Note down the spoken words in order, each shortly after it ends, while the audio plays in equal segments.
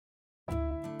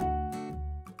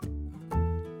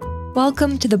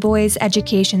Welcome to the Boys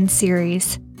Education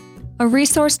Series, a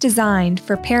resource designed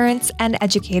for parents and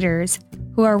educators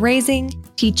who are raising,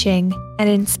 teaching, and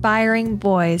inspiring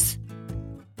boys.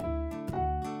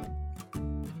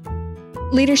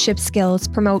 Leadership skills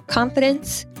promote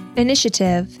confidence,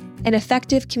 initiative, and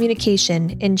effective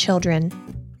communication in children.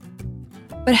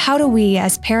 But how do we,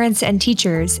 as parents and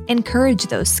teachers, encourage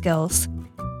those skills?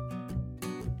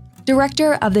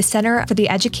 Director of the Center for the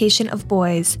Education of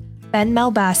Boys, Ben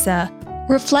Malbassa,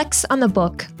 reflects on the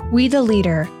book We the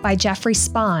Leader by Jeffrey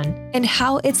Spahn and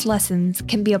how its lessons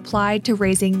can be applied to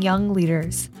raising young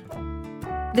leaders.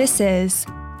 This is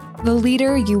The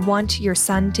Leader You Want Your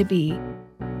Son to Be.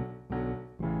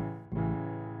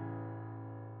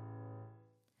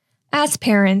 As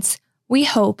parents, we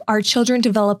hope our children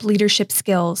develop leadership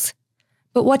skills.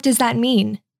 But what does that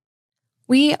mean?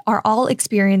 We are all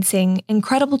experiencing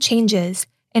incredible changes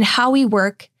in how we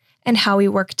work and how we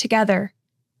work together.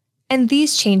 And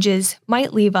these changes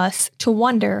might leave us to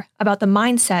wonder about the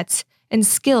mindsets and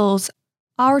skills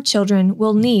our children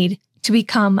will need to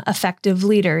become effective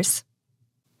leaders.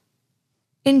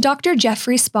 In Dr.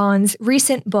 Jeffrey Spahn's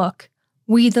recent book,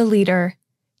 We the Leader,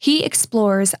 he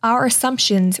explores our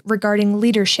assumptions regarding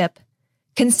leadership,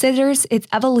 considers its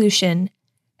evolution,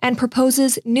 and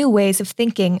proposes new ways of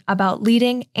thinking about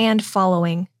leading and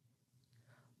following.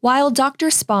 While Dr.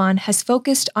 Spahn has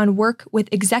focused on work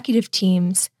with executive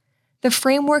teams, the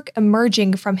framework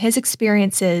emerging from his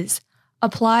experiences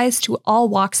applies to all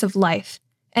walks of life,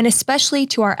 and especially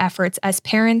to our efforts as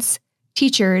parents,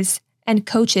 teachers, and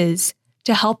coaches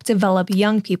to help develop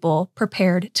young people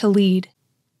prepared to lead.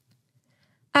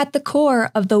 At the core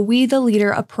of the We the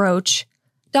Leader approach,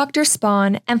 Dr.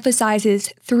 Spahn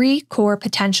emphasizes three core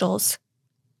potentials.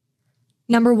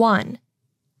 Number 1,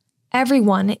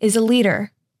 everyone is a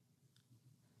leader.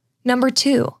 Number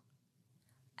 2,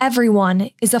 everyone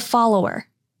is a follower.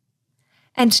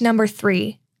 And number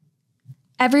 3,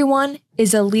 everyone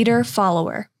is a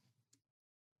leader-follower.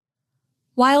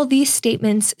 While these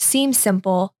statements seem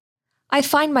simple, I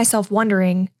find myself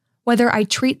wondering whether I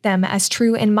treat them as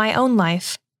true in my own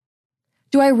life.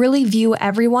 Do I really view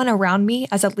everyone around me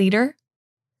as a leader?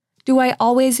 Do I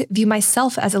always view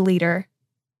myself as a leader?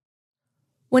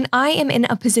 When I am in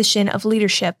a position of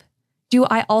leadership, do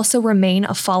I also remain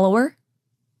a follower?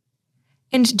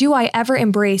 And do I ever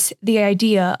embrace the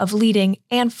idea of leading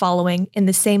and following in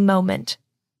the same moment?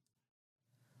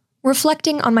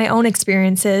 Reflecting on my own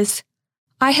experiences,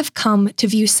 I have come to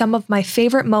view some of my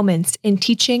favorite moments in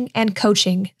teaching and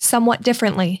coaching somewhat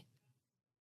differently.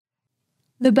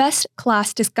 The best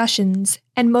class discussions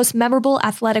and most memorable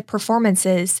athletic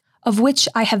performances of which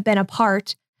I have been a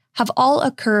part have all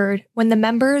occurred when the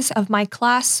members of my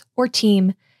class or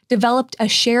team developed a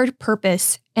shared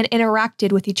purpose and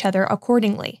interacted with each other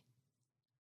accordingly.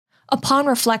 Upon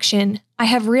reflection, I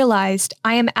have realized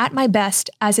I am at my best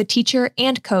as a teacher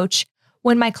and coach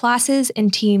when my classes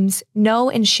and teams know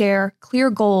and share clear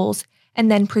goals and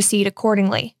then proceed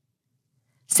accordingly.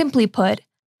 Simply put,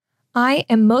 I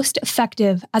am most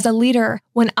effective as a leader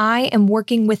when I am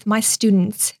working with my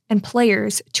students and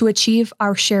players to achieve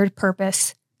our shared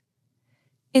purpose.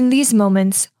 In these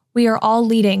moments, we are all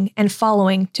leading and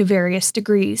following to various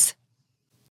degrees.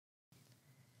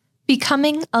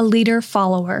 Becoming a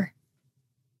leader-follower.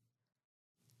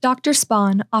 Dr.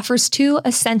 Spahn offers two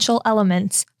essential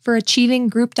elements for achieving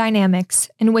group dynamics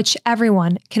in which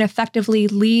everyone can effectively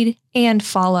lead and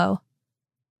follow.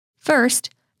 First,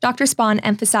 Dr. Spahn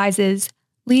emphasizes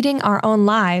leading our own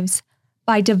lives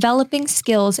by developing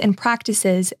skills and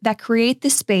practices that create the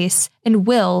space and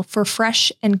will for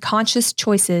fresh and conscious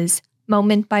choices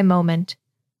moment by moment.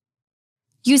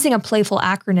 Using a playful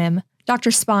acronym, Dr.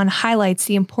 Spahn highlights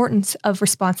the importance of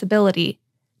responsibility,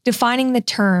 defining the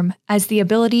term as the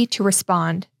ability to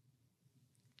respond.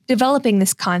 Developing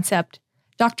this concept,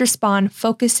 Dr. Spahn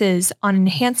focuses on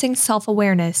enhancing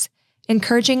self-awareness,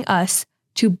 encouraging us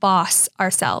to boss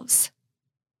ourselves.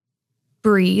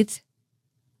 Breathe,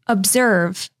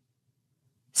 observe,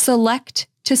 select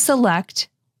to select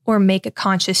or make a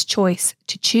conscious choice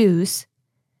to choose,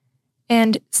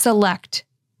 and select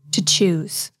to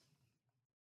choose.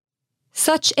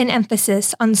 Such an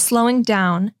emphasis on slowing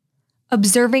down,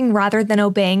 observing rather than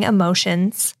obeying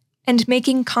emotions, and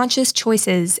making conscious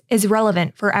choices is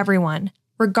relevant for everyone,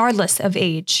 regardless of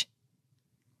age.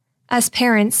 As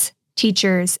parents,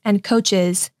 teachers, and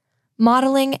coaches,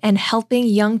 modeling and helping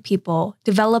young people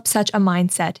develop such a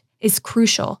mindset is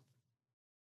crucial.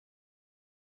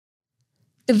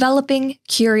 Developing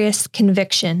curious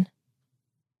conviction.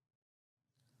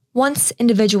 Once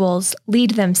individuals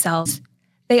lead themselves,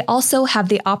 they also have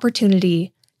the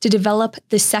opportunity to develop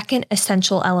the second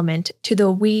essential element to the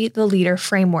We the Leader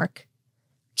framework: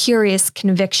 curious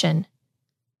conviction.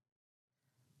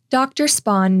 Dr.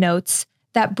 Spahn notes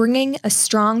that bringing a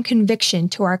strong conviction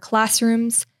to our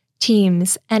classrooms,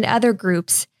 teams, and other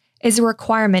groups is a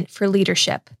requirement for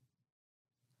leadership.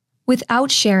 Without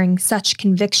sharing such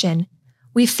conviction,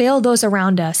 we fail those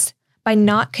around us by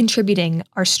not contributing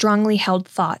our strongly held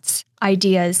thoughts,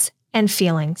 ideas, and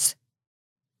feelings.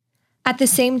 At the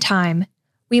same time,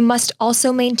 we must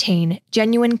also maintain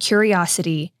genuine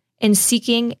curiosity in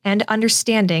seeking and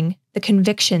understanding the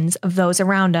convictions of those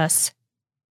around us.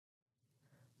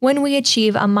 When we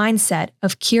achieve a mindset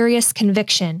of curious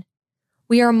conviction,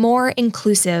 we are more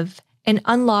inclusive and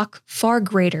unlock far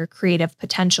greater creative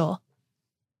potential.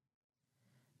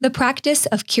 The practice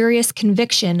of curious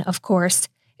conviction, of course,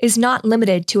 is not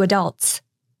limited to adults.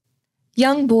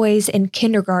 Young boys in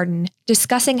kindergarten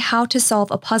discussing how to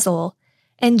solve a puzzle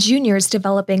and juniors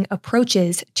developing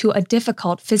approaches to a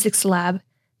difficult physics lab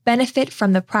benefit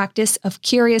from the practice of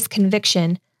curious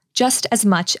conviction just as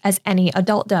much as any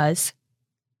adult does.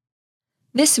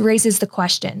 This raises the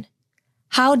question: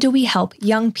 how do we help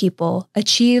young people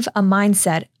achieve a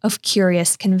mindset of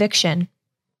curious conviction?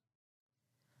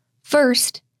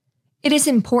 First, it is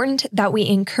important that we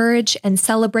encourage and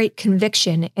celebrate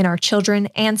conviction in our children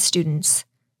and students.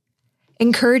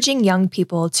 Encouraging young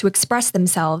people to express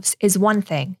themselves is one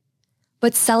thing,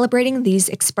 but celebrating these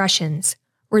expressions,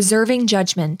 reserving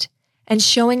judgment, and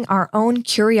showing our own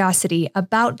curiosity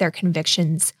about their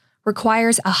convictions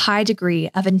requires a high degree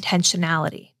of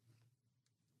intentionality.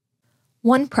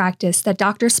 One practice that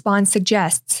Dr. Spahn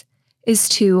suggests is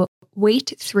to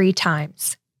wait 3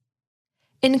 times.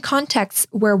 In contexts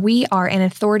where we are an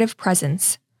authoritative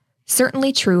presence,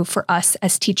 certainly true for us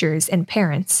as teachers and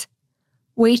parents,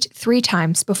 wait 3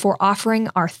 times before offering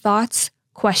our thoughts,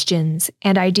 questions,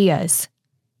 and ideas.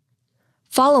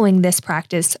 Following this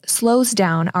practice slows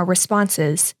down our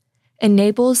responses,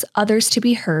 enables others to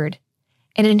be heard,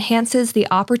 and enhances the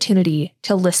opportunity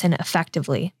to listen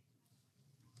effectively.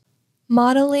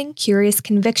 Modeling curious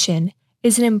conviction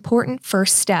is an important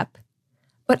first step,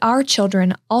 but our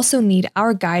children also need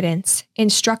our guidance in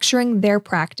structuring their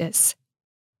practice.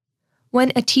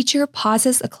 When a teacher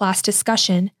pauses a class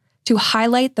discussion to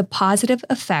highlight the positive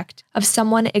effect of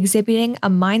someone exhibiting a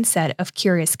mindset of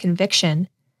curious conviction,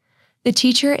 the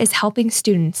teacher is helping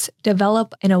students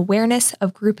develop an awareness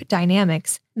of group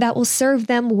dynamics that will serve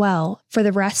them well for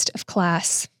the rest of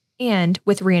class and,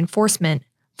 with reinforcement,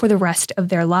 for the rest of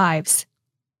their lives.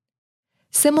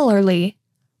 Similarly,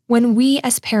 when we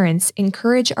as parents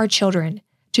encourage our children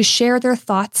to share their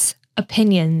thoughts,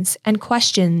 opinions, and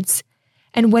questions,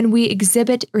 and when we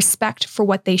exhibit respect for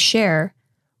what they share,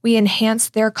 we enhance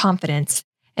their confidence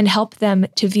and help them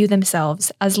to view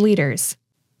themselves as leaders.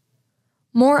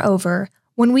 Moreover,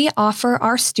 when we offer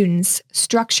our students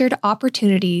structured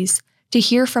opportunities to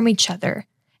hear from each other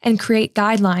and create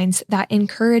guidelines that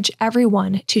encourage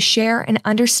everyone to share and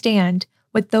understand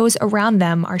what those around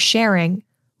them are sharing,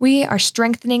 we are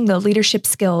strengthening the leadership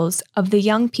skills of the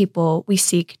young people we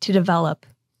seek to develop.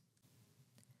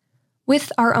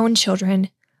 With our own children,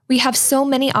 we have so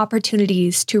many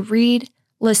opportunities to read,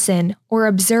 listen, or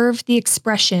observe the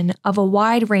expression of a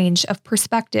wide range of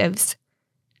perspectives.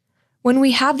 When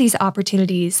we have these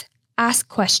opportunities, ask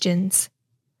questions.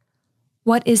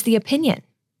 What is the opinion?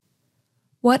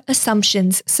 What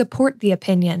assumptions support the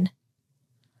opinion?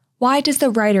 Why does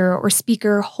the writer or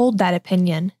speaker hold that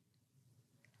opinion?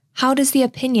 How does the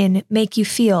opinion make you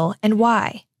feel and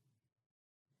why?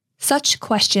 Such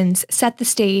questions set the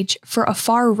stage for a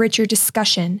far richer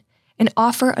discussion and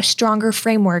offer a stronger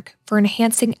framework for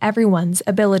enhancing everyone's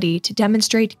ability to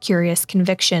demonstrate curious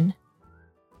conviction.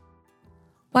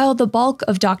 While the bulk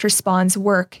of Dr. Spahn's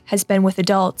work has been with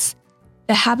adults,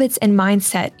 the habits and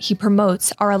mindset he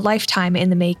promotes are a lifetime in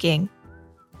the making.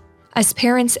 As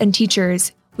parents and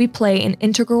teachers, we play an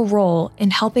integral role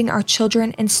in helping our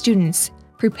children and students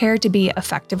prepare to be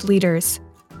effective leaders,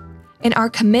 and our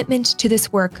commitment to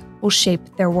this work will shape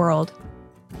their world.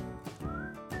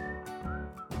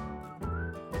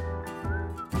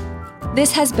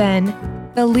 This has been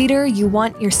The Leader You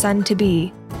Want Your Son to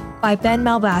Be by Ben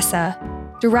Malbassa,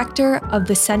 Director of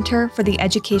the Center for the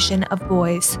Education of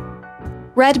Boys.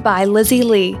 Read by Lizzie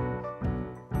Lee.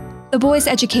 The Boys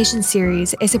Education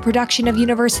Series is a production of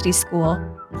University School,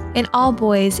 an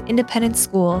all-boys independent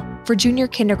school for junior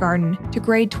kindergarten to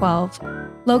grade 12,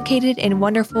 located in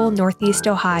wonderful Northeast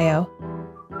Ohio.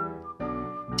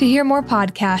 To hear more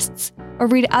podcasts or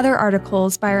read other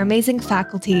articles by our amazing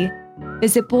faculty,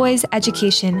 visit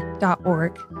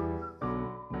boyseducation.org.